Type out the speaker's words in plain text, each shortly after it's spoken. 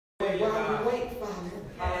while we wait, Father.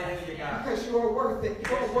 Because you are worth it.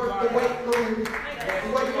 You are worth the wait, Lord.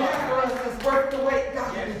 What you have for us is worth the wait,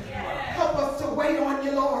 God. Help us to wait on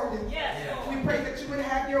you, Lord. We pray that you would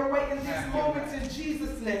have your way in these moments in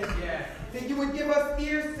Jesus' name. That you would give us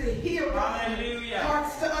ears to hear, God,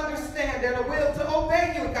 hearts to understand, and a will to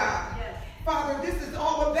obey you, God. Father, this is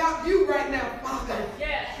all about you right now, Father.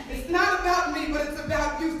 It's not about me, but it's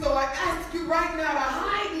about you. So I ask you right now to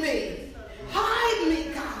hide me. Hide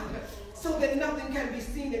me, God, so that nothing can be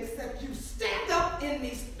seen except you. Stand up in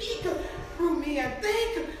me, speak through me, and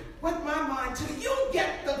think with my mind till you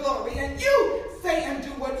get the glory and you say and do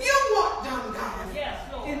what you want done,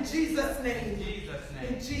 God. In Jesus' name.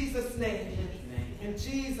 In Jesus' name. In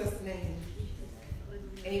Jesus' name.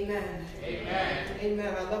 Amen. Amen.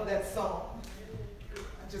 Amen. I love that song.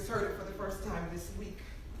 I just heard it for the first time this week,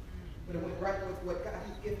 but it went right with what God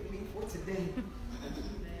has given me for today.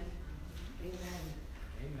 Amen.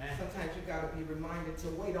 Amen. Sometimes you got to be reminded to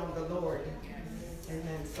wait on the Lord.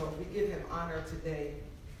 Amen. So we give him honor today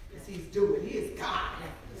as he's doing. He is God.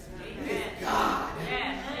 He is God.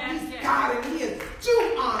 He's God, and he is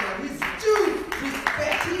due honor. He's due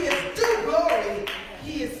respect. He is due glory.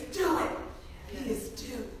 He is due it. He is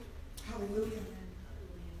due. Hallelujah.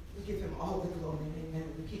 We give him all the glory. Amen.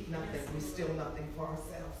 We keep nothing. We steal nothing for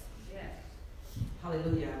ourselves.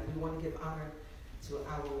 Hallelujah. We want to give honor to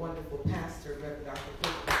our wonderful pastor, Reverend Dr.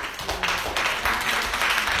 Vivian.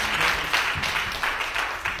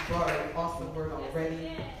 He brought an awesome word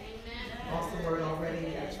already. Awesome word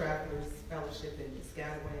already at Travelers Fellowship in Piscataway.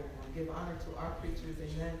 I want to give honor to our preachers.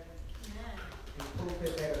 Amen. And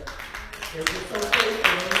pulpit that they're just so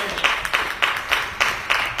faithful. Amen.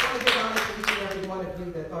 I want to give honor to each and every one of you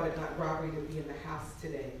that thought it not robbery to be in the house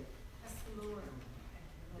today. Yes, Lord.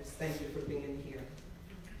 Just thank you for being here.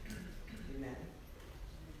 Amen.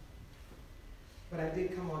 But I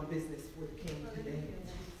did come on business for the King today.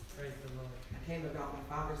 Praise the Lord. I came about my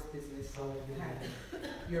Father's business, so if you have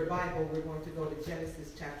your Bible, we're going to go to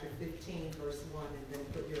Genesis chapter 15, verse 1, and then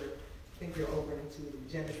put your finger over into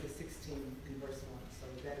Genesis 16 in verse 1. So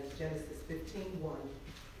that is Genesis 15, 1,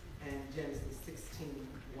 and Genesis 16,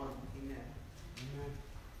 1. Amen. Amen.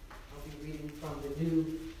 I'll be reading from the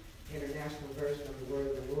New International Version of the Word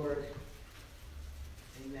of the Lord.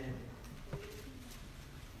 Amen.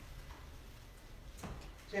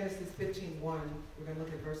 Genesis 15:1, we're going to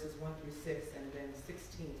look at verses 1 through 6, and then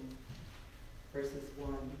 16, verses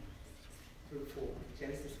 1 through 4.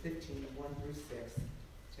 Genesis 15:1 through 6.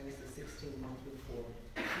 Genesis 16:1 through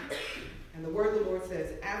 4. And the word of the Lord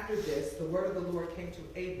says, after this, the word of the Lord came to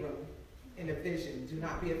Abram in a vision. Do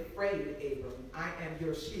not be afraid, Abram. I am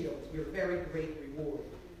your shield, your very great reward.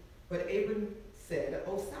 But Abram said,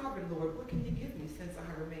 O sovereign Lord, what can you give me since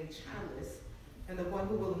I remain childless? And the one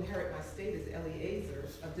who will inherit my state is Eliezer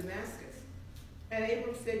of Damascus. And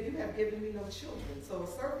Abram said, you have given me no children, so a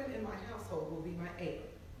servant in my household will be my heir.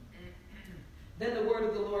 Then the word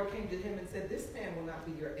of the Lord came to him and said, this man will not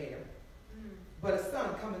be your heir, but a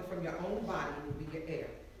son coming from your own body will be your heir.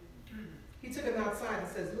 He took him outside and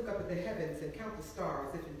says, look up at the heavens and count the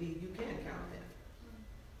stars, if indeed you can count them.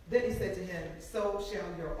 Then he said to him, so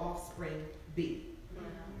shall your offspring be.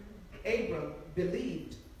 Abram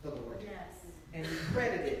believed the Lord, and he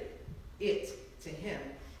credited it to him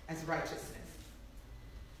as righteousness.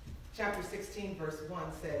 Chapter 16, verse 1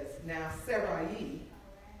 says, now Sarai,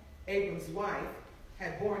 Abram's wife,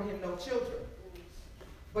 had borne him no children,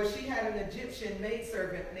 but she had an Egyptian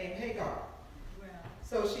maidservant named Hagar.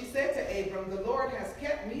 So she said to Abram, the Lord has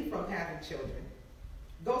kept me from having children.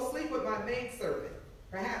 Go sleep with my maidservant.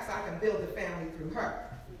 Perhaps I can build a family through her.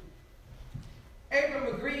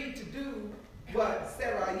 Abram agreed to do what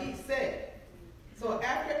Sarai said. So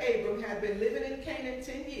after Abram had been living in Canaan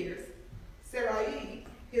 10 years, Sarai,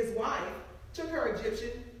 his wife, took her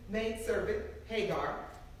Egyptian maidservant, Hagar,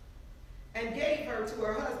 and gave her to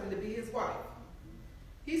her husband to be his wife.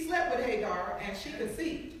 He slept with Hagar, and she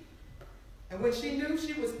conceived. And when she knew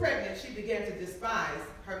she was pregnant, she began to despise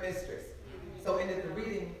her mistress. So ended the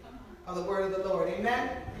reading of the word of the Lord. Amen?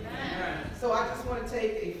 Amen. So I just want to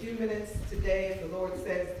take a few minutes today, if the Lord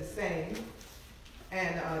says the same,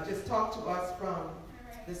 and just talk to us from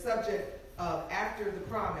the subject of after the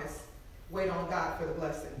promise, wait on God for the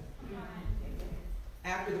blessing.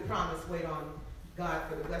 After the promise, wait on God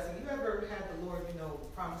for the blessing. You ever had the Lord,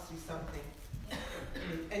 promise you something,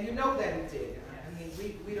 and you know that He did? I mean,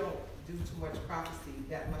 we don't do too much prophecy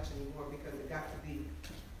that much anymore because it got to be,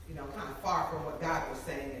 kind of far from what God was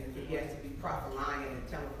saying, and it began to be prophet lying and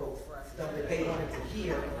telling folks stuff that they wanted to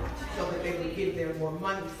hear so that they would give them more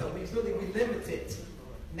money. So we limit it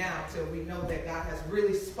now till we know that God has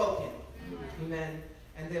really spoken. Amen.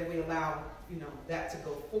 and then we allow, that to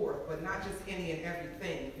go forth, but not just any and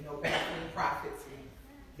everything, bathroom profits.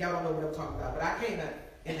 Y'all don't know what I'm talking about, but I came up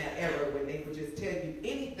in that era when they would just tell you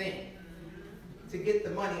anything to get the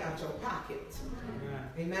money out your pocket.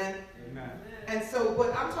 Amen. Amen. And so,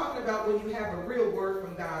 but I'm talking about when you have a real word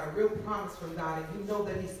from God, a real promise from God, and you know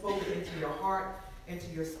that he spoke it into your heart,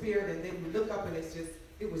 into your spirit, and then you look up and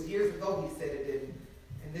it was years ago he said it, didn't.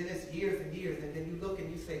 And then it's years and years, and then you look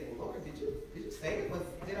and you say, well, Lord, did you say it?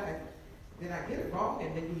 Did I get it wrong?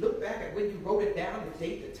 And then you look back at when you wrote it down, the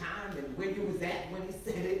date, the time, and where you was at when he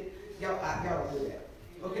said it. Y'all don't do that.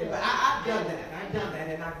 Okay, but I've done that,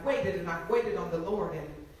 and I've waited on the Lord, and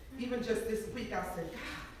even just this week I said,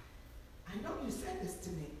 God, I know you said this to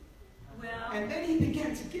me. Well, and then he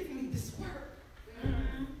began to give me this word.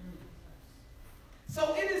 Mm-hmm.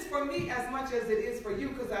 So it is for me as much as it is for you,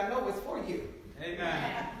 because I know it's for you.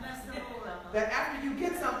 Amen. That after you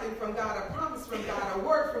get something from God, a promise from God, a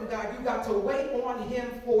word from God, you got to wait on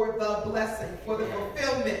him for the blessing, for the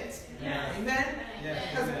fulfillment. Yes. Amen?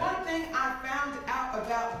 Because one thing I found out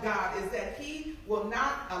about God is that he will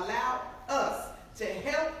not allow us to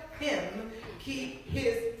help him keep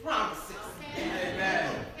his promises.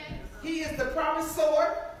 Amen. He is the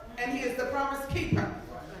promisor and he is the promise keeper.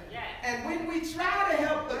 And when we try to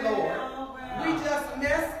help the Lord, we just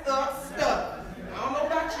mess up stuff. I don't know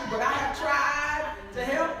about you, but I have tried to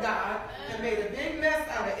help God and made a big mess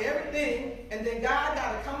out of everything, and then God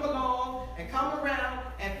got to come along and come around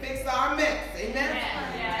and fix our mess. Amen?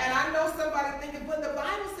 And I know somebody thinking, but the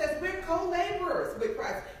Bible says we're co-laborers with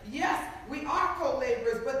Christ. Yes, we are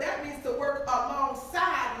co-laborers, but that means to work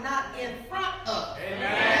alongside, not in front of.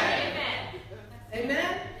 Amen.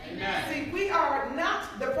 Amen? Amen. See, we are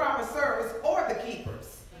not the promisers or the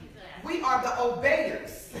keepers. We are the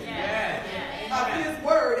obeyers of his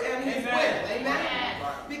word and his will. Amen?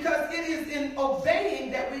 Because it is in obeying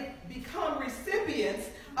that we become recipients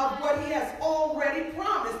of what he has already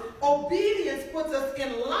promised. Obedience puts us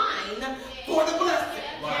in line for the blessing.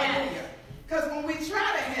 Because when we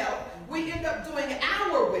try to help, we end up doing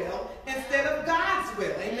our will instead of God's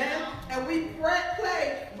will. Amen? And we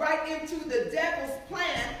play right into the devil's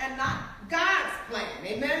plan and not God's plan.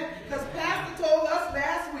 Amen? Because Pastor told us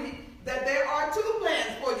last week that there are two plans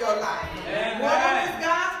for your life. Amen. One of them is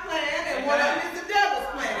God's plan and one of them is the devil's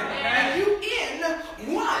plan. Amen. And you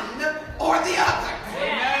in one or the other.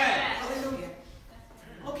 Amen. Hallelujah.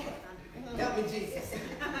 Okay. Help me, Jesus.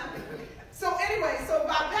 So anyway, so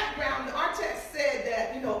by background, our text said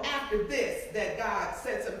that, after this, that God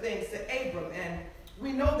said some things to Abram, and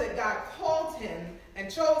we know that God called him and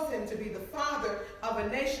chose him to be the father of a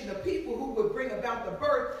nation of people who would bring about the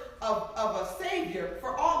birth of a Savior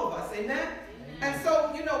for all of us. Amen? And so,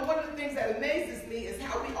 one of the things that amazes me is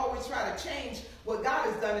how we always try to change what God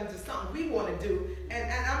has done into something we want to do.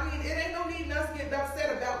 And I mean, it ain't no need in us getting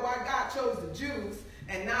upset about why God chose the Jews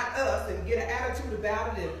and not us and get an attitude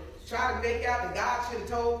about it and try to make out that God should have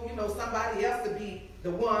told, somebody else to be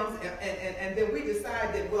the ones. And then we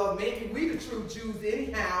decide that, well, maybe we the true Jews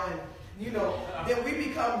anyhow. And then we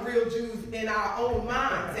become real Jews in our own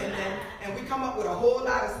minds, and we come up with a whole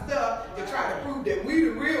lot of stuff to try to prove that we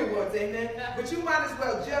the real ones, amen? But you might as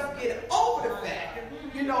well just get over the fact,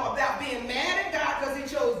 about being mad at God because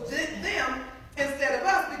he chose them instead of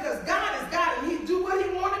us, because God is God and he do what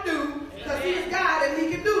he want to do because he's God and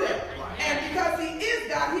he can do that. And because he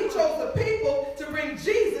is God, he chose the people to bring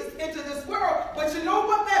Jesus into this world. But you know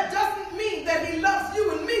what? That doesn't mean that he loves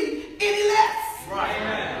you and me any less. Right.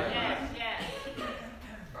 Amen.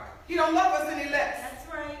 He don't love us any less. That's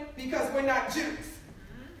right. Because we're not Jews.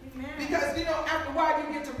 Amen. Because, after a while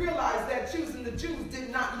you get to realize that choosing the Jews did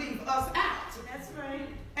not leave us out. That's right.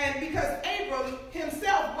 And because Abram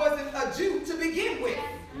himself wasn't a Jew to begin with.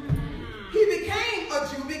 He became a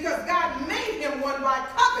Jew because God made him one by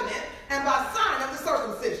covenant and by sign of the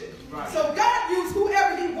circumcision. Right. So God used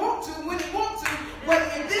whoever he wants to, when he wants to, whether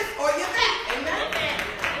you're this or you're that. Amen?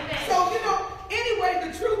 Amen. So, anyway,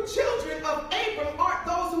 the true children of Abram aren't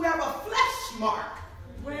those who have a flesh mark,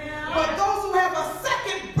 but those who have a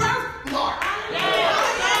second birth mark.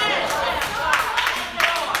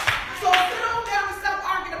 So sit on down and stop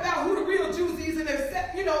arguing about who the real Jews is and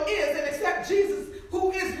accept Jesus,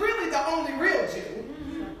 who is really the only real Jew.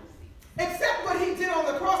 Accept what he did on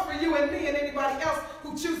the cross for you and me and anybody else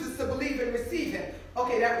who chooses to believe and receive him.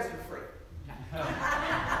 Okay, that was for free.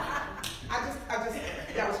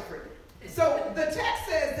 That was free. So the text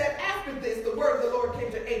says that after this, the word of the Lord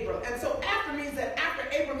came to Abram. And so after means that after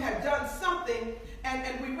Abram had done something,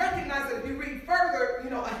 and we recognize that if you read further,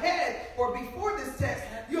 ahead or before this text,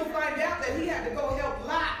 you'll find out that he had to go help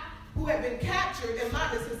Lot, who had been captured, and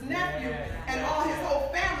Lot is his nephew, and all his whole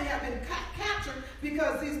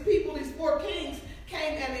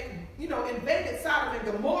invaded Sodom and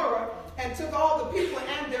Gomorrah and took all the people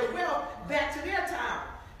and their wealth back to their town.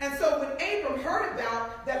 And so when Abram heard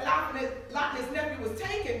about that Lot and his nephew was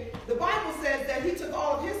taken, the Bible says that he took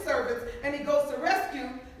all of his servants and he goes to rescue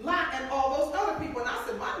Lot and all those other people. And I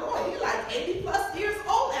said, my Lord, he's like 80 plus years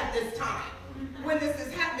old at this time when this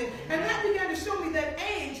is happening. And that began to show me that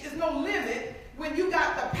age is no limit when you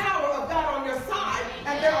got the power of God on your side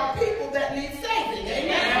and there are people that need saving.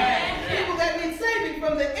 Amen? People that need saving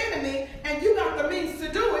from the enemy and you got the means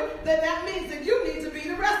to do it, then that means that you need to be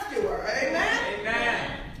the rescuer. Amen?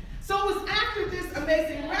 Amen. So it was after this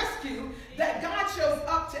amazing rescue that God shows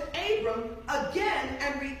up to Abram again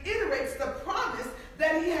and reiterates the promise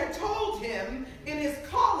that he had told him in his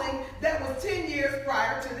calling that was 10 years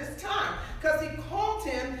prior to this time. Because he called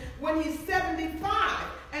him when he's 75.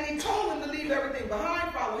 And he told him to leave everything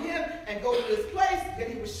behind, follow him, and go to this place. And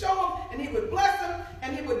he would show him, and he would bless him,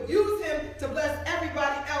 and he would use him to bless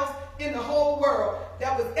everybody else in the whole world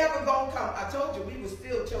that was ever going to come. I told you, we were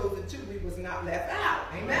still chosen too. We was not left out.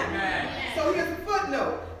 Amen? Amen. So here's a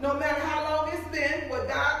footnote. No matter how long it's been, what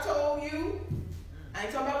God told you, I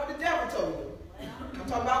ain't talking about what the devil told you. I'm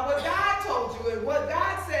talking about what God told you, and what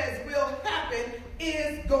God says will happen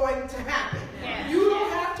is going to happen. Yes. You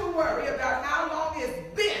don't have to worry about how long it's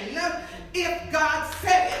been if God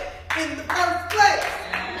said it in the first place.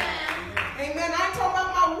 Amen. I ain't talking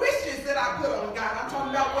about my wishes that I put on God. I'm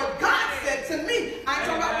talking about what God said to me. I ain't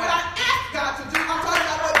talking about what I asked God to do. I'm talking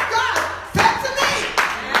about what God said to me.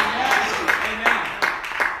 Amen.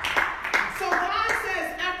 So God says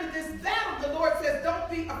after this battle, the Lord says, don't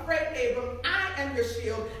be afraid, Abram. I am your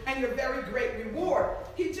shield and your very great reward.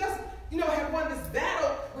 He just had won this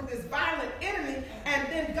battle with this violent enemy, and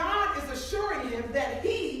then God is assuring him that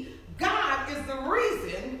God is the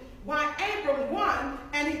reason why Abram won,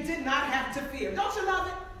 and he did not have to fear. Don't you love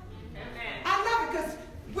it? Amen. I love it because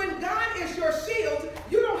when God is your shield,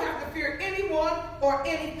 you don't have to fear anyone or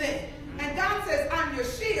anything. And God says, I'm your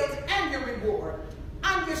shield and your reward.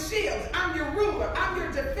 I'm your shield. I'm your ruler. I'm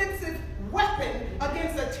your defensive weapon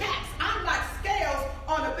against attacks. I'm like scales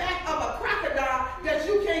on the back of a crocodile that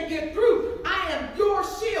you can't get through. I am your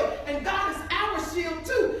shield, and God is our shield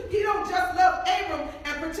too. He don't just love Abram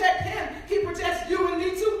and protect him. He protects you and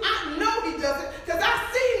me too. I know he does it because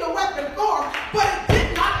I've seen the weapon form, but it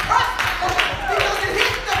did not prosper because it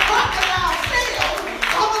hit the crocodile shield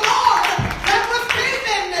of the Lord that was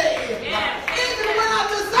within me. Yes. Even when I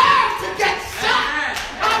deserve to get shot,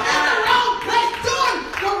 I'm in the wrong place doing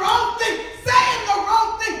the wrong thing, saying the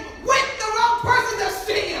wrong thing with the wrong person to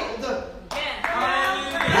shield. Yes.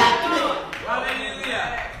 Hallelujah. Hallelujah.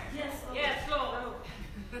 Yes, yes, Lord.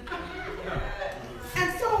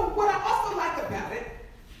 And so what I also like about it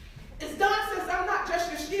is God says, I'm not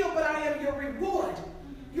just your shield, but I am your reward.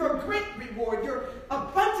 Your great reward, your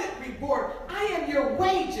abundant reward. I am your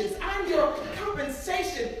wages. I'm your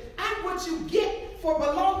compensation. I'm what you get for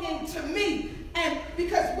belonging to me. And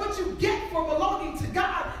because what you get for belonging to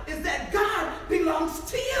God is that God belongs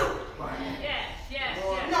to you. Yes, yes,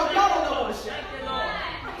 yes. No, y'all don't know what to say. Thank you, Lord.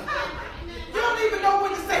 You don't even know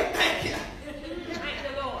what to say. Thank you. Thank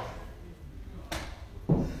you, Lord.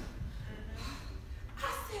 I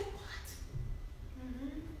said, what?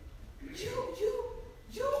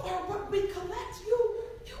 You are what we collect. You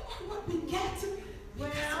are what we get.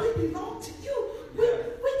 Because we belong to you. We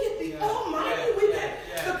get the Almighty. We get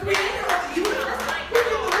the Creator of the universe. We get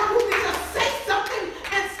the one who can just say something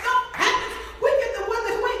and stuff happens. We get the one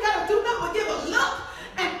that we ain't got to do nothing but give a look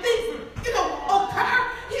and things, occur.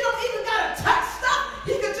 He don't even got to touch stuff.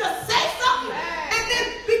 He can just say something. And then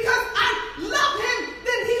because I love him,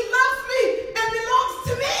 then he loves me and belongs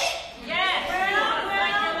to me. Yes. Thank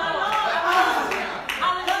you, Lord.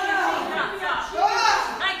 Hallelujah.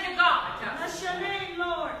 Thank you, God. That's your name,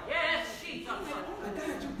 Lord. Yes, Jesus.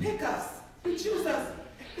 God, you pick us. You choose us.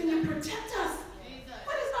 And you protect us.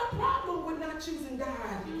 What is our problem with not choosing God?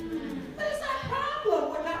 What is our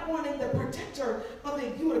problem with not wanting the protector of the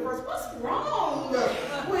universe? What's wrong with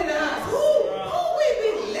us? Who we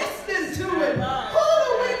be listening to and who do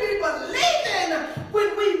we be believing when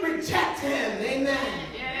we reject him? Amen.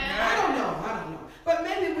 I don't know. But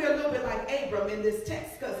maybe we're a little bit like Abram in this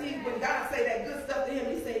text because when God say that good stuff to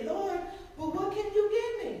him, he say, Lord, well, what can you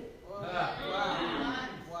give me?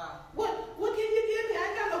 What can you give me? I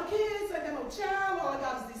ain't got no kids. I ain't got no child. All I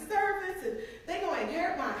got is these servants, and they going to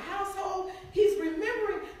inherit my household. He's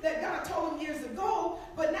remembering that God told him years ago,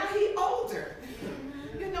 but now he older.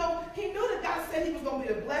 He knew that God said he was going to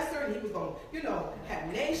be the blesser, and he was going to, have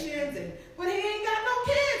nations, but he ain't got no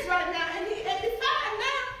kids right now, and he 85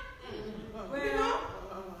 now.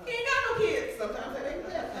 He ain't got no kids. Sometimes that ain't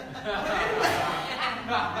bad. But anyway,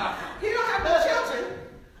 he don't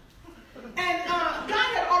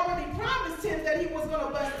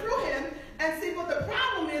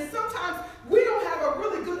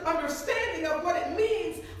simplicity of what it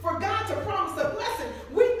means for God to promise a blessing,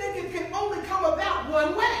 we think it can only come about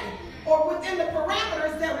one way, or within the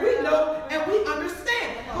parameters that we know and we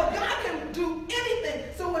understand. But God can do anything.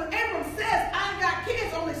 So when Abram says, I ain't got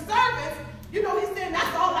kids, only servants, you know, he's saying,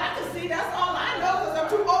 that's all I can see. That's all I know, because I'm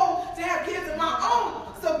too old to have kids of my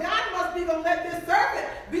own. So God must be going to let this servant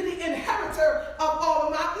be the inheritor of all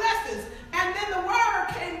of my blessings. And then the word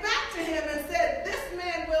came back to him and said, this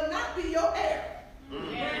man will not be your heir.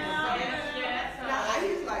 Yes. Now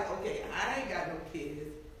he's like, okay, I ain't got no kids.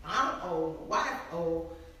 I'm old. My wife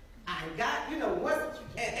old. I got, you know,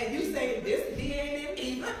 and you saying this, he ain't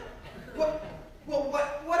even. Well,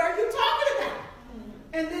 what are you talking about?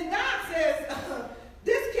 And then God says,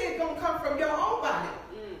 this kid gonna come from your own body.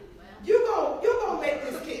 You gonna make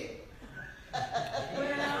this kid.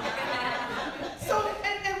 So,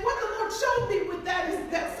 and what the Lord showed me with that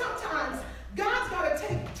is that sometimes God's got to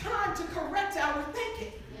take time to correct our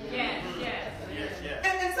thinking. Yes.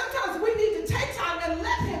 And sometimes we need to take time and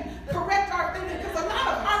let him correct our thinking, because a lot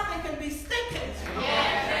of our thinking be stinking.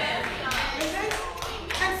 Yes.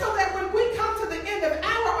 And so that when we come to the end of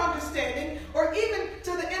our understanding, or even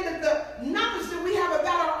to the end of the knowledge that we have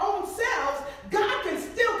about our own selves, God can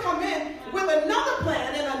still come in with another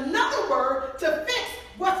plan and another word to fix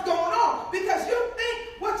what's going on. Because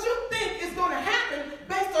what you think is going to happen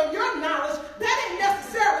based on your knowledge, that ain't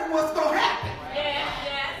necessarily what's going to happen.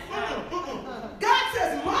 God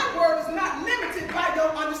says my word is not limited by your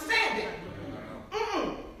understanding.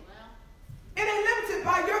 It ain't limited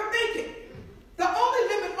by your thinking. The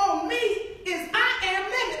only limit on me is I am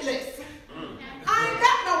limitless. I ain't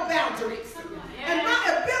got no boundaries. And my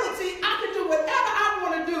ability, I can do whatever I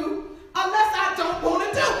want to do unless I don't want to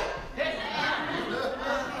do it.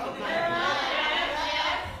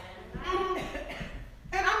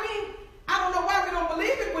 And I mean, I don't know why we don't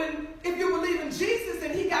believe it if you believe in Jesus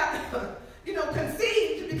and he got,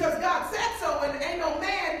 conceived because God said so, and ain't no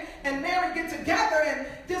man and Mary get together and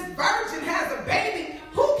this virgin has a baby.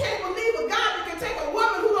 Who can't believe a God that can take a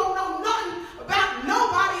woman who don't know nothing about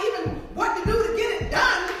nobody, even what to do to get it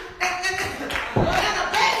done, and a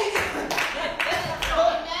baby?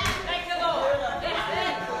 Thank you, Lord.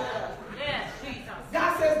 Yes, Jesus.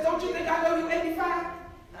 God says, don't you think I know you 85?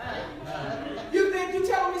 You think you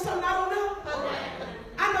telling me something I don't know?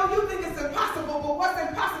 I know you think it's impossible, but what's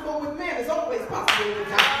impossible with man is always possible with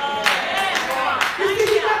God. You see,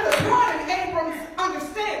 he got the broaden Abram's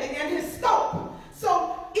understanding and his scope.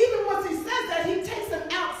 So even once he says that, he takes him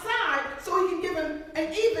outside so he can give him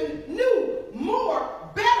an even new, more,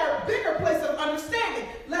 better, bigger place of understanding.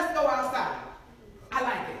 Let's go outside. I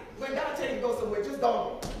like it. When God tells you to go somewhere, just go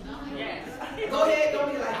on. Yes. Go ahead,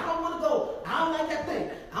 don't be like, I don't want to go. I don't like that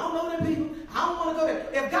thing. I don't know them people. I don't want to go there.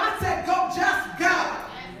 If God said go, just go.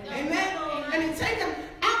 Amen? And he take him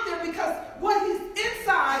out there because what he's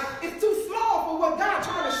inside is too small for what God's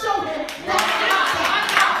trying to show him from the outside.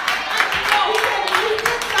 He said, when he's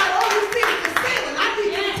inside, all you see is the ceiling. I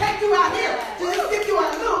need you to take you out here to just give you a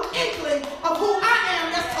little inkling of who I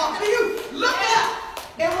am that's talking to you. Look up.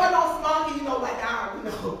 It wasn't all smoggy, like,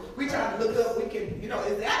 we trying to look up. We can,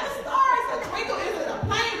 is that a star? Is it a twinkle? Is it a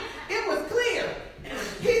plane? It was clear.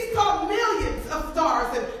 He's called millions of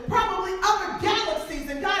stars and probably other galaxies.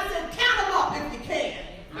 And God said, count them up if you can.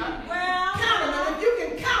 Well, count them. And if you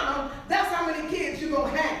can count them, that's how many kids you're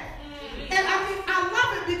going to have. And I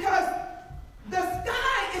love it because the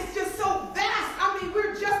sky is just so vast.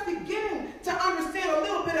 We're just beginning to understand a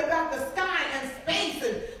little bit about the sky and space.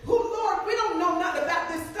 And Lord, we don't know nothing about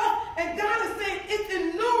this stuff. And God is saying it's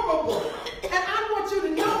innumerable.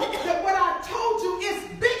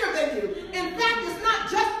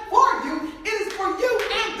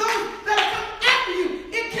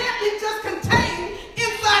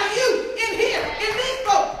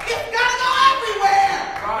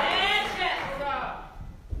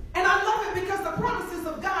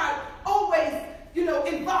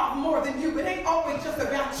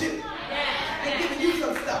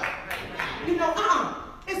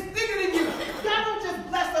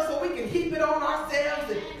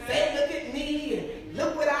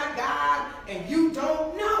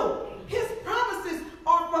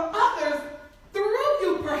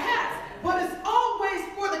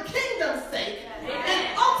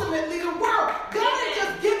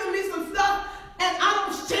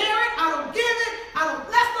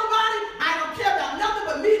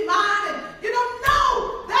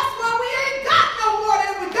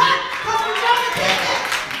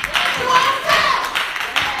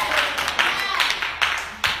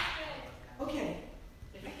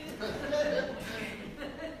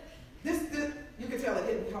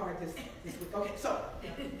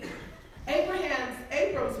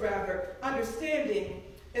 rather, understanding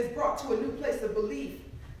is brought to a new place of belief,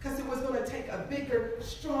 because it was going to take a bigger,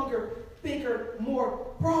 stronger, bigger,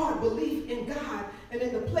 more broad belief in God and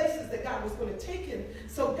in the places that God was going to take him.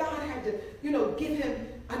 So God had to, give him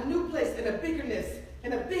a new place and a bigness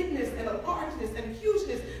and a largeness and a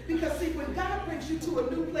hugeness. Because see, when God brings you to a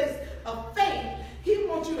new place of faith, he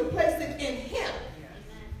wants you to place it in him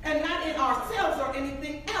and not in ourselves or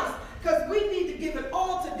anything else. Because we need to give it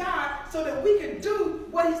all to God so that we can do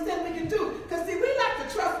what he said we can do. Because see, we like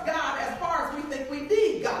to trust God as far as we think we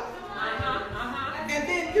need God. And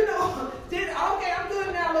then, okay, I'm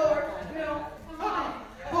good now, Lord.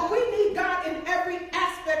 But we need God in every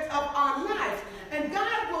aspect of our lives. And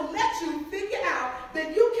God will let you figure out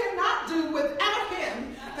that you cannot do without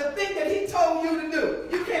him the thing that he told you to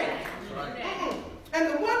do. You can't. And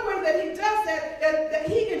the one way that he does that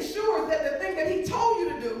he ensures that the thing that he told you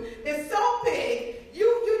to do is so big, you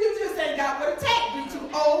just ain't got what it takes. You too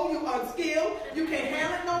old, you unskilled, you can't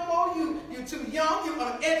handle it no more, you too young, you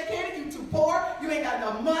uneducated, you too poor, you ain't got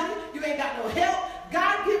no money, you ain't got no help.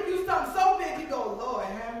 God give you something so big, you go, Lord,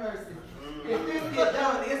 have mercy. If this get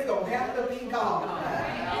done, it's going to have to be God.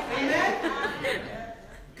 Amen?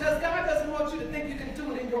 Because God doesn't want you to think you can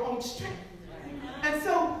do it in your own strength. And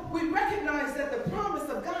so we recognize that the promise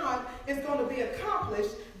of God is going to be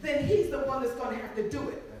accomplished, then he's the one that's going to have to do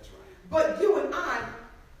it. That's right. But you and I,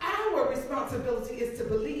 our responsibility is to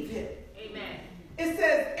believe him. Amen. It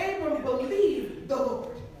says, Abram believed the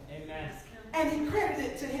Lord. Amen. And he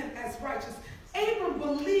credited to him as righteous. Abram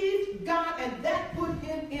believed God, and that put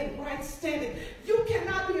him in right standing. You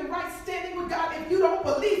cannot be in right standing with God if you don't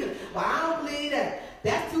believe him. Well, I don't believe that.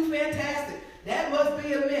 That's too fantastic. That must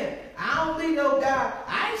be a myth. I don't believe no God.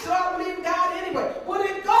 I ain't sure I believe in God anyway. Well,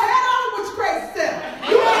 then go ahead on with your crazy self.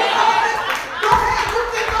 You ain't all this. Go ahead. You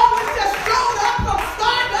think all this just showed up from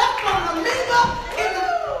stardust, from an amoeba.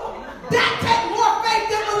 That takes more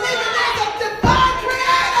faith than believing there's a divine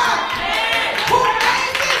creator who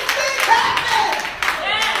made this thing happen.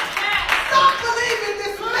 Stop believing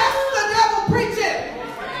this mess the devil preaching.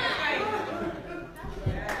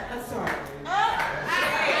 I'm sorry.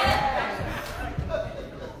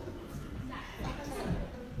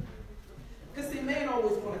 Man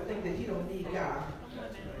always want to think that he don't need God,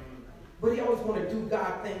 but he always want to do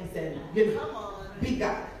God things and be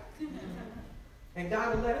God. And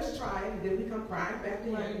God will let us try it, and then we come crying back to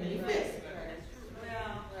him and he fixes it.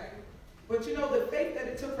 But the faith that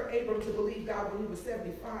it took for Abram to believe God when he was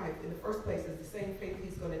 75 in the first place is the same faith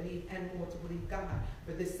he's going to need and more to believe God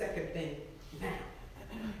for this second thing now.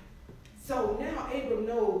 So now Abram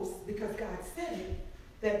knows, because God said it,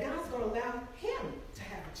 that God's going to allow him to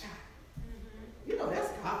have a child.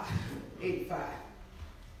 That's God, 85.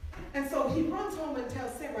 And so he runs home and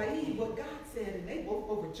tells Sarai what God said, and they both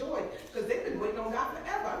overjoyed because they've been waiting on God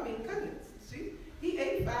forever. I mean, goodness. He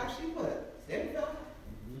 85, she what? 75?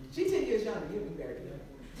 She's 10 years younger. You'll be married to her.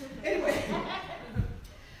 Anyway,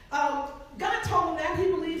 God told him that. He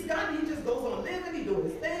believes God, and he just goes on living. He doing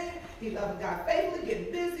his thing. He loving God faithfully,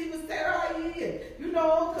 getting busy with Sarai, and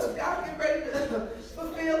because God getting ready to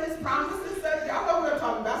fulfill his promises. So y'all know what I'm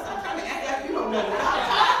talking about. Stop trying to act like you don't know what I'm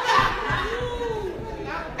talking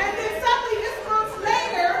about. And then suddenly, this months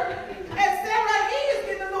later, as Sarai is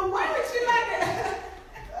getting a little worried, she's like,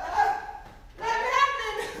 nothing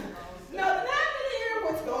happening. Nothing happening here.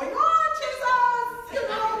 What's going on, Jesus? You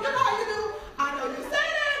know how you do. I know you say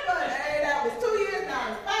that, but hey, that was 2 years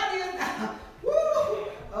now. It's 5 years now. Woo!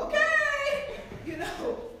 Okay.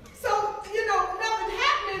 So, nothing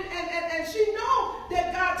happening, and she know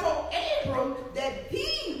that God told Abram that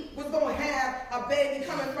he was going to have a baby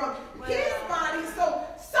coming from his body. So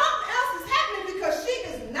something else is happening because she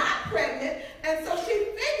is not pregnant, and so she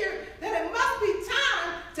figured that it must be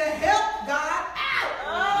time to help God out.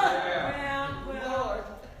 Lord,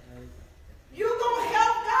 you going to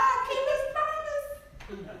help God keep his promise?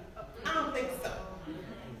 I don't think so.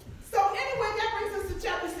 So anyway, that brings us to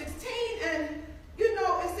chapter 16, and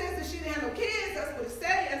it says that she didn't have no kids. That's what it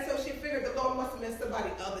said. And so she figured the Lord must have been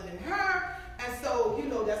somebody other than her. And so,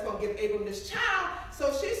 that's going to give Abram this child.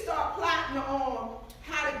 So she started plotting on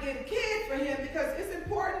how to get a kid for him, because it's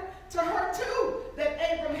important to her too that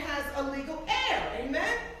Abram has a legal heir.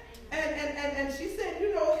 Amen? And she said,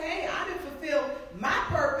 hey, I didn't fulfill my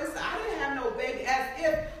purpose. I didn't have no baby, as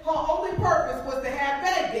if her only purpose was to have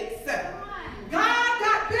babies. God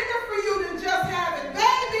got bigger for you than just having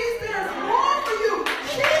babies. There's more for you.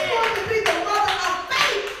 She's going to be the mother of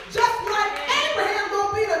faith, just like Abraham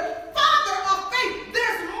going to be the father of faith.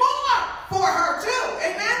 There's more for her too.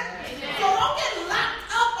 Amen? So don't get locked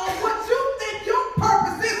up on what you think your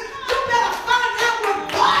purpose is. You better find out what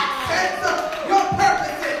God says your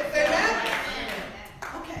purpose is.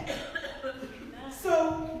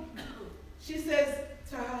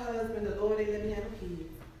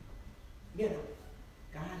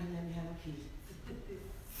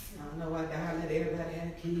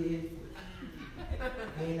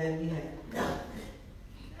 Amen. You have nothing.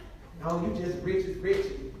 No, you just rich as rich,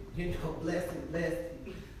 and, you know, blessed and blessed.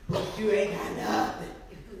 But you ain't got nothing.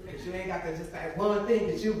 Because you ain't got just that one thing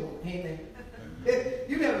that you want. Amen.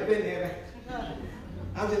 You never been there, right?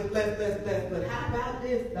 I'm just blessed, blessed, blessed. But how about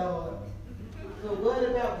this, Lord? So what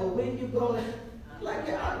about, well, when you going, like,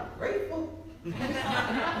 I'm grateful. You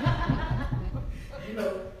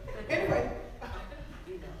know, anyway,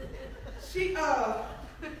 she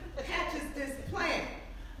hatches this plan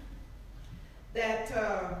that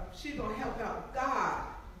she's going to help out God.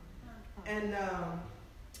 And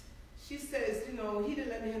she says, you know, he didn't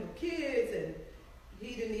let me have no kids, and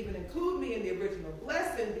he didn't even include me in the original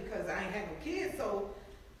blessing because I ain't had no kids, so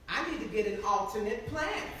I need to get an alternate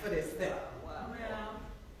plan for this thing. Wow.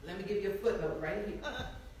 Let me give you a footnote right here.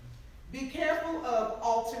 Be careful of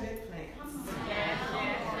alternate plans.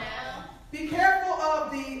 Be careful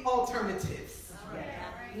of the alternatives.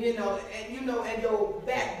 You know, and your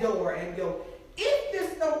back door, and if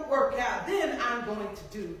this don't work out, then I'm going to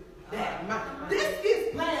do that. This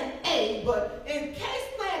is plan A, but in case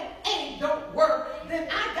plan A don't work, then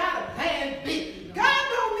I got a plan B. God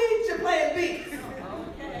don't need your plan B.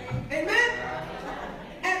 Amen?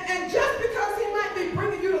 And just because he might be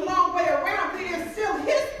bringing you the long way around, there is still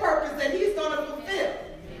his purpose that he's going to fulfill.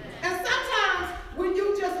 And sometimes when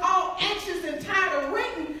you just all anxious and tired of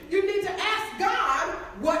waiting, you need to ask God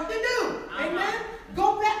what to do. Amen?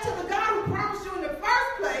 Go back to the God who promised you in the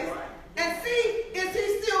first place and see, is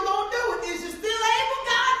he still going to do it? Is you still able,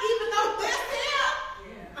 God, even though this here?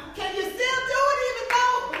 Can you still do it even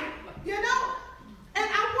though, you know? And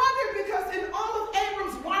I wonder, because in all of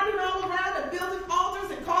Abram's wandering all around and building altars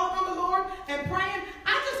and calling on the Lord and praying,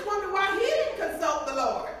 I just wonder why he didn't consult the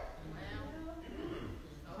Lord.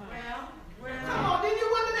 Come on, didn't you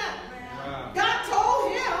wonder that? God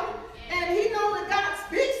told him, and he knows that God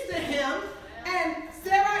speaks to him, and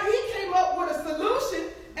Sarah, he came up with a solution,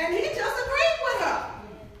 and he just agreed with her.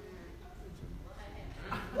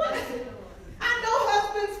 What is it? I know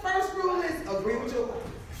husband's first rule is agree with your wife.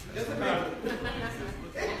 Just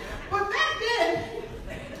agree. But back then,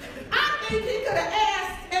 I think he could have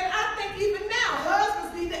asked, and I think even now,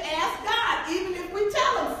 husbands need to ask God, even if we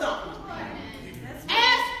tell them something.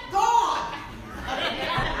 Ask God.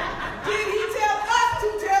 Did he tell us to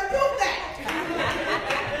tell you that?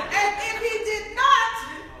 And if he did not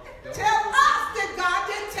tell us, that God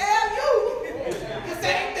didn't tell you the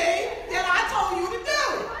same thing that I told you to do.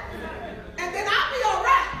 And then I'll be all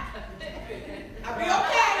right. I'll be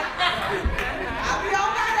okay. I'll be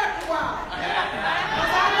all right after a while.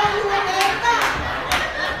 Because I know you're a man of God.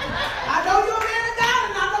 I know you're a man of God,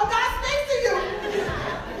 and I know God speaks to you.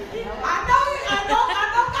 I know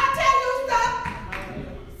God tell you stuff.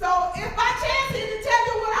 So if by chance he didn't tell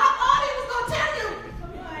you what I thought he was going to tell you,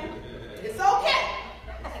 it's okay.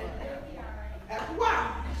 After a while.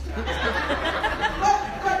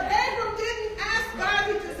 but Abram didn't ask God.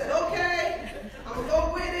 He just said, okay, I'm going to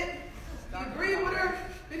go with it. He agreed with her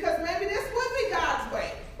because maybe this would be God's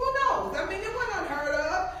way. Who knows? I mean, it wasn't unheard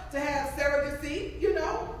of to have surrogacy, you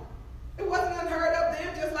know. It wasn't unheard of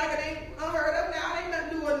then, just like it ain't unheard of now. It ain't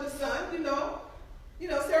nothing new under the sun, you know. You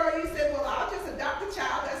know, Sarah, you said, well, I'll just adopt a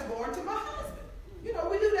child that's born to my husband. You know,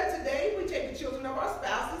 we do that today. We take the children of our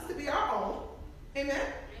spouses to be our own. Amen?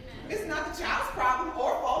 It's not the child's problem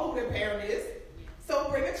or fault who their parent is. So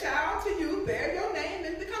bring a child to you, bear your name,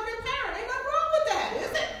 and become their parent. Ain't nothing wrong with that,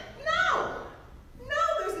 is it? No. No,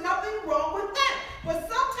 there's nothing wrong with that. But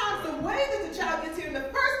sometimes the way that the child gets here in the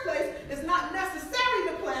first place is not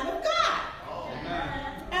necessarily the plan of God.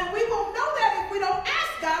 And we won't know that if we don't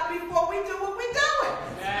ask God before we do what we're doing.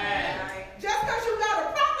 Just because you got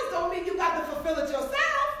a promise don't mean you got to fulfill it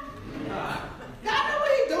yourself. God knows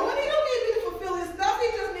what he's doing. He don't need me to fulfill his stuff. He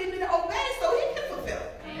just needs me to obey so he can fulfill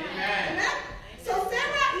it. Amen? So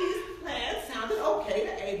Sarai's plan sounded okay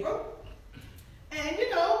to Abram. And, you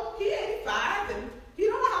know, he 85, and he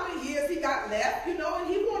don't know how many years he got left, you know, and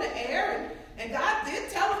he wanted heir, and God did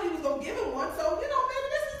tell him he was going to give him one, so, you know, maybe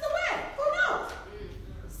this is the way. Who knows?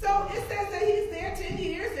 So it says that he's there 10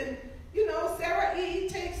 years, and, you know, Sarai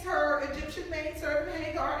takes her Egyptian maidservant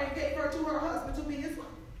Hagar and gave her to her husband to be his wife.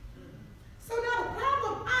 So now the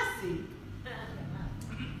problem I see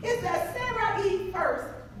is that Sarai first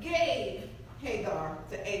gave Hagar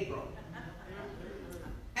to Abram.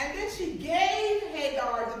 And then she gave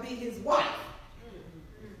Hagar to be his wife.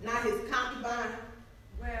 Not his concubine,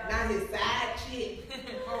 not his side chick,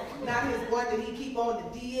 not his one that he keep on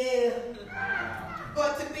the DL,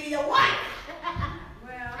 but to be a wife.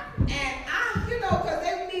 And I, you know, because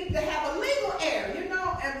they need to have a legal heir, you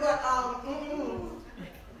know,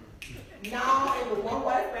 no, it was one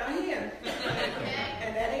wife around here.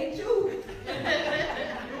 And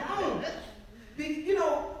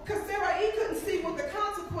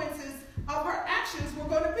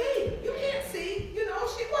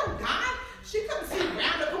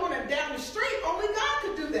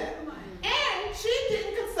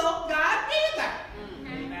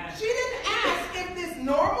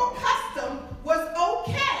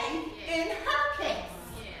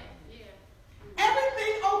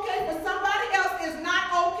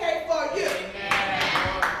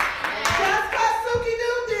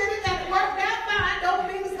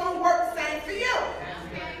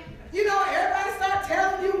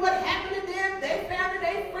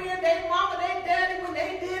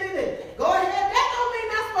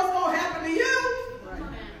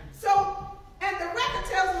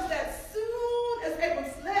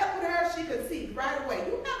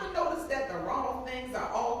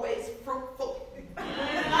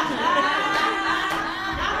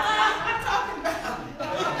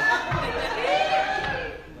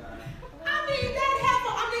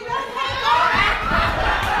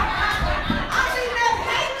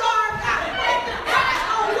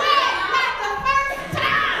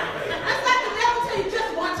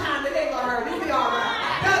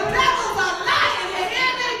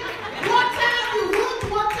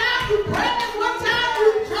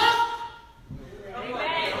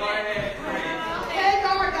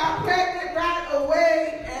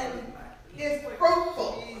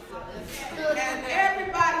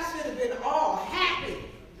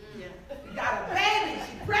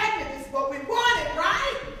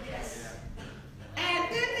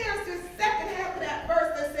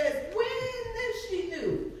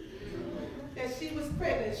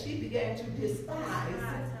pregnant, she began to despise.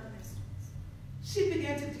 She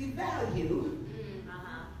began to devalue.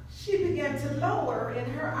 She began to lower in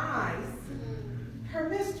her eyes her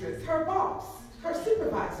mistress, her boss, her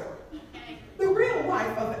supervisor, the real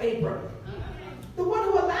wife of Abram, the one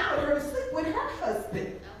who allowed her to sleep with her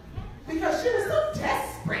husband because she was so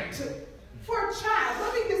desperate for a child.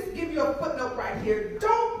 Let me just give you a footnote right here.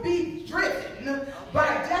 Don't be driven by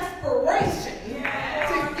desperation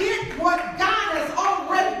to get what God has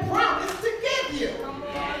already promised to give you.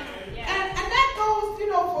 And that goes,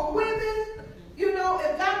 for women.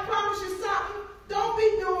 If God promised you something, don't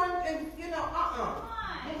be doing,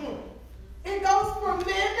 It goes for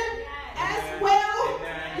men as well.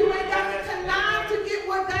 You ain't got to connive to get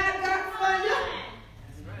what God got for you.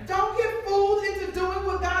 Don't get fooled into doing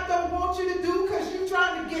what God don't want you to do because you're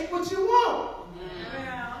trying to get what you want.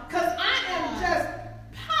 Because I am just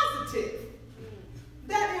positive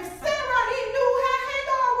that if Sarai knew how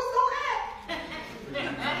Hagar was going to act,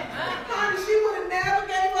 honey, she would have never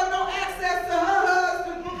gave her no access to her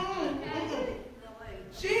husband.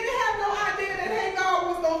 She didn't have no idea that Hagar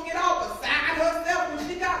was going to get all beside herself when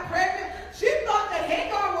she got pregnant. She thought that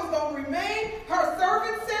Hagar was going to remain her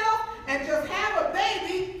servant self and just have a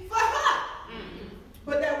baby for her.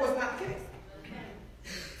 But that was not the case.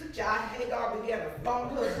 So Hagar began to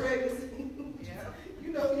flaunt her pregnancy.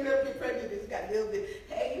 You ever get pregnant, it's got a little bit,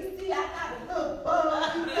 hey, you see, I got a little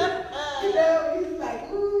bug. He's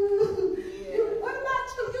like, ooh. What about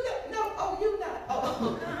you? You got, no, oh, you not.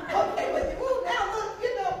 Oh, okay, but now look,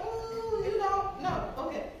 no,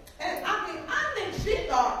 okay. And I think she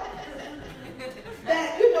thought that,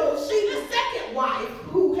 she, the second wife,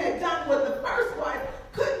 who had done what the first wife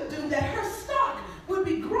couldn't do, that her stock would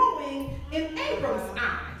be growing in Abram's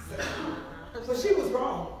eyes. So she was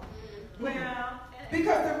wrong.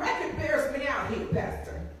 Because the record bears me out here,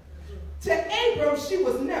 Pastor. To Abram, she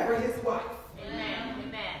was never his wife.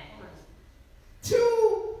 Amen.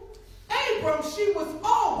 To Abram, she was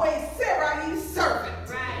always Sarai's servant.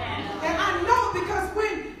 And I know because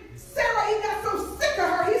when Sarai got so sick of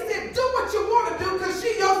her, he said, do what you want to do because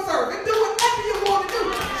she's your servant. Do whatever you want to do.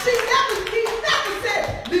 He never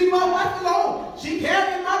said, leave my wife alone. She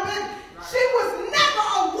carrying my baby. She was never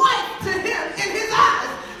a wife to him in his eyes.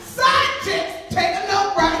 Side chicks, take a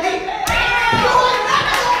note right here. You ain't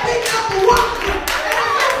never going to be number one. And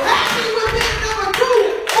if you're happy with being number 2,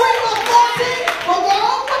 3, or 14, well, go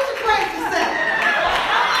on with your crazy self.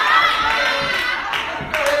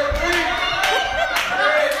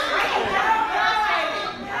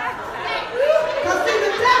 Because see,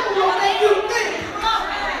 the devil will make you think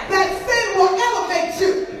that sin will elevate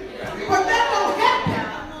you. But that don't happen.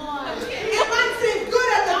 It might seem good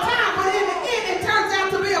at the time, but in the end, it turns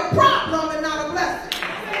out to be a problem and not a blessing.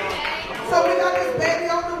 So we got this baby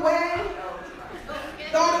on the way.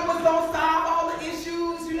 Thought it was going to solve all the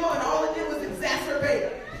issues, and all it did was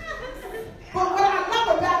exacerbate it. But what I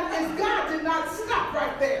love about it is God did not stop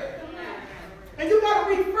right there. And you got to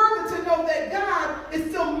read further to know that God is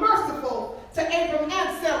still merciful to Abram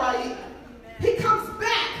and Sarai. He comes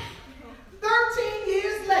back 13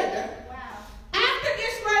 years later. After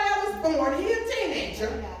Ishmael was born, he's a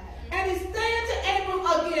teenager. And he's saying to Abram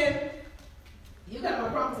again, you got my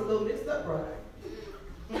promise a little mixed up, brother.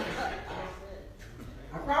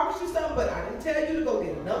 I promised you something, but I didn't tell you to go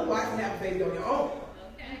get another wife and have a baby on your own.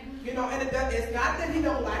 And it's not that he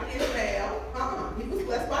don't like Ishmael. He was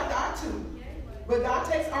blessed by God too. But God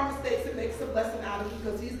takes our mistakes and makes a blessing out of them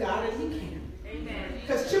because he's God and he can.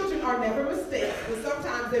 Because children are never mistakes, but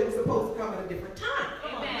sometimes they were supposed to come at a different time.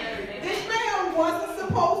 Ishmael wasn't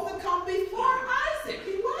supposed to come before Isaac.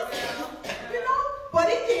 He wasn't, but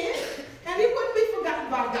he did. And he wouldn't be forgotten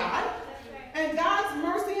by God. And God's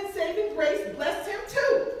mercy and saving grace blessed him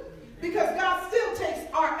too. Because God still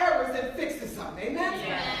takes our errors and fixes them. Amen?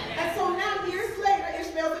 And so now years later,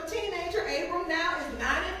 Ishmael's a teenager. Abram now is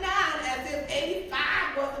 99, as if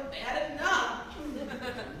 85 wasn't bad enough.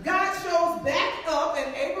 God shows back up,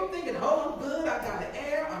 and Abram thinking, oh, I'm good. I got an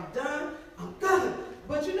heir. I'm done. I'm good.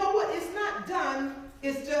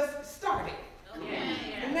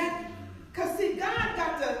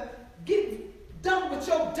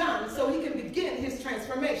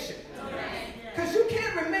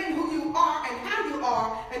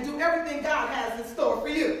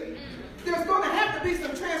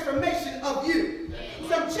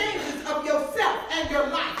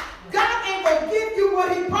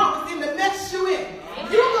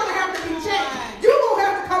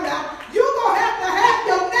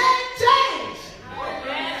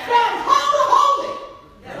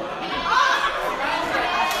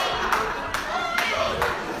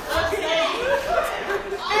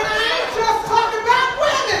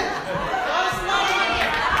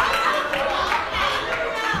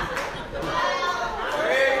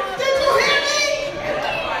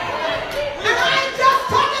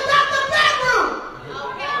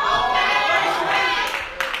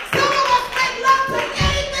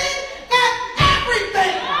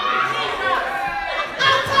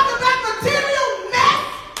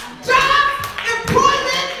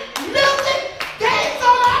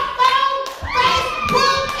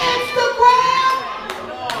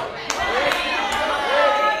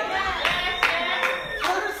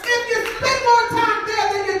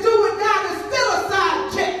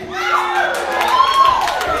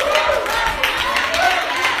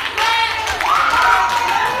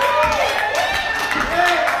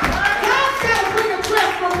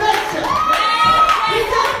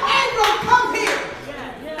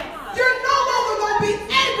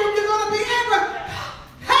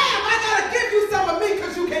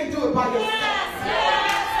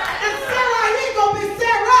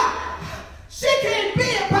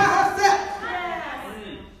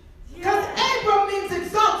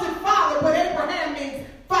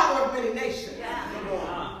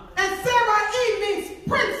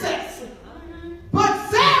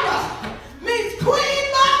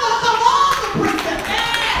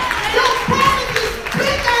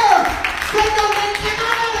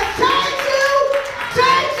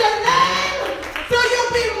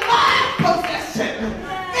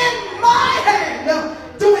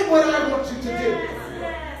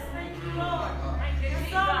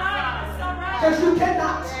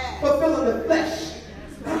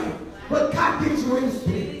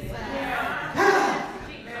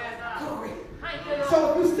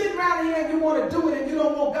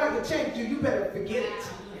 to change you, you better forget it.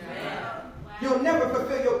 You'll never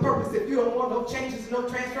fulfill your purpose if you don't want no changes, no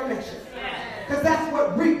transformation. Because that's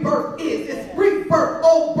what rebirth is. It's rebirth.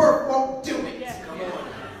 Old birth won't do it.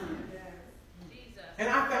 And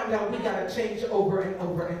I found out we got to change over and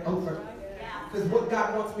over and over. Because what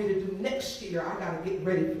God wants me to do next year, I got to get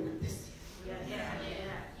ready for it this year.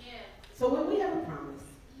 So when we have a promise,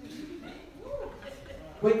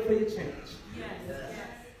 wait for your change.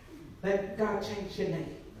 Let God change your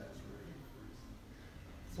name.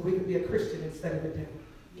 So we can be a Christian instead of a devil.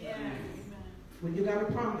 When you got a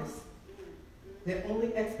promise, the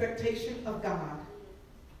only expectation of God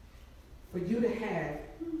for you to have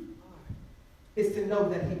is to know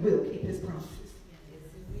that he will keep his promises.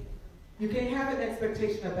 You can't have an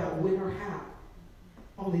expectation about when or how,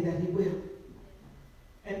 only that he will.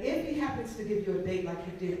 And if he happens to give you a date like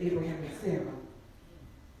he did Abraham and Sarah,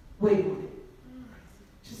 wait on it.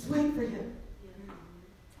 Just wait for him.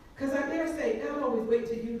 Because I dare say, God always wait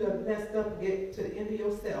till you done messed up and get to the end of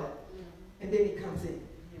yourself, and then he comes in.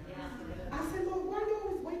 I said, Lord, why do you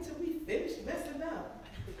always wait till we finish messing up?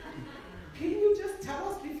 Can you just tell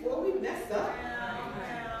us before we mess up?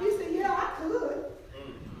 He said, yeah, I could.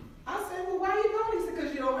 I said, well, why you don't? He said,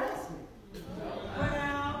 because you don't ask me.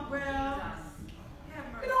 Well.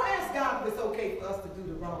 We don't ask God if it's okay for us to do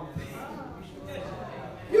the wrong thing.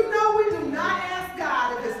 You know we do not ask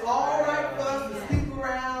God if it's all right for us to sleep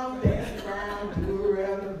around, dance around, do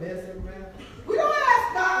around, and mess around. We don't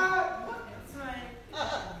ask God. That's right.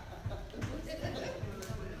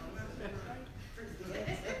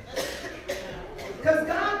 Because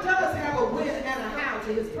God does have a when and a how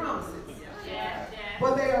to his promises.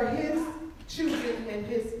 But they are his choosing and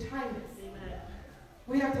his timing.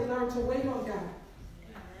 We have to learn to wait on God.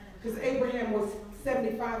 Because Abraham was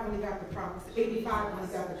 75 when he got the promise, 85 when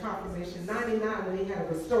he got the confirmation, 99 when he had a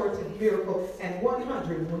restorative miracle, and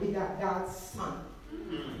 100 when he got God's son.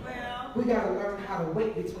 We got to learn how to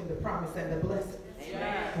wait between the promise and the blessing.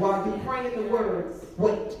 While you pray in the word,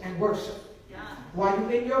 wait and worship. While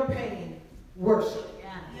you're in your pain, worship.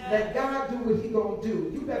 Let God do what he's going to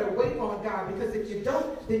do. You better wait on God, because if you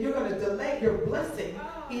don't, then you're going to delay your blessing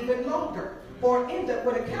even longer, or end up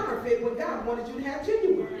with a counterfeit when God wanted you to have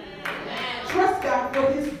genuine. Trust God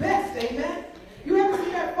for his best. Amen. You ever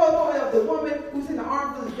see that photo of the woman who's in the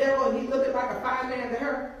arms of the devil and he's looking like a fireman to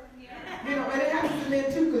her? You know, and it happens to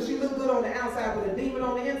men too, because she looks good on the outside with a demon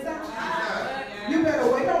on the inside. You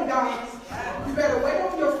better wait on God. You better wait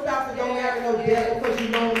on your spouse that don't have no devil because you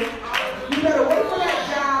know it. You better wait for that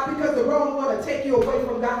job because the wrong one will take you away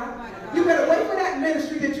from God. You better wait for that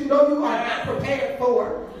ministry that you know you are not prepared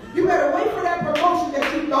for. You better wait for that promotion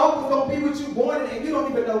that you thought was going to be what you wanted, and you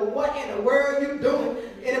don't even know what in the world you're doing,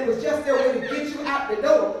 and it was just there way to get you out the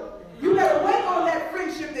door. You better wait on that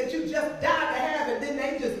friendship that you just died to have, and then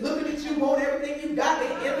they just looking at you, want everything you got,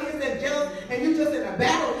 they envious and jealous, and you just in a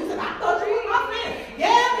battle. You said, I thought you were my friend.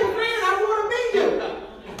 Yeah, I'm your friend, I want to be you.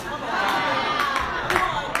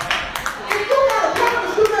 If you got a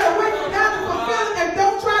promise, you better wait for God to fulfill it, and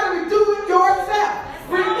don't try to redo it yourself.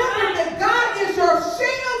 Remember that God is your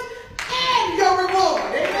shield and your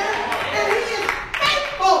reward. Amen? And he is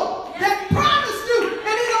faithful that promised you,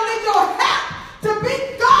 and he don't need your help to be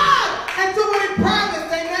God and do what he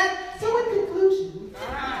promised. Amen? So in conclusion,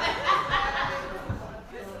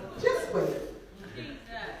 just wait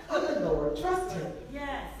on the Lord. Trust him.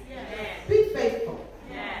 Be faithful.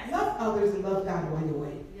 Love others and love God while you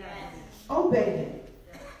wait. Obey him.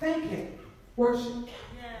 Thank him. Worship.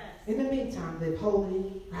 In the meantime, live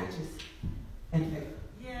holy, righteous, and faithful.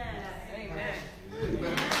 Amen.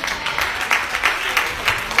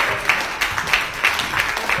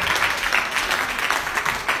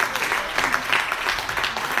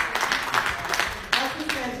 As we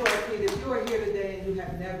stand to our feet, if you are here today and you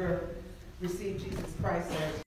have never received Jesus Christ as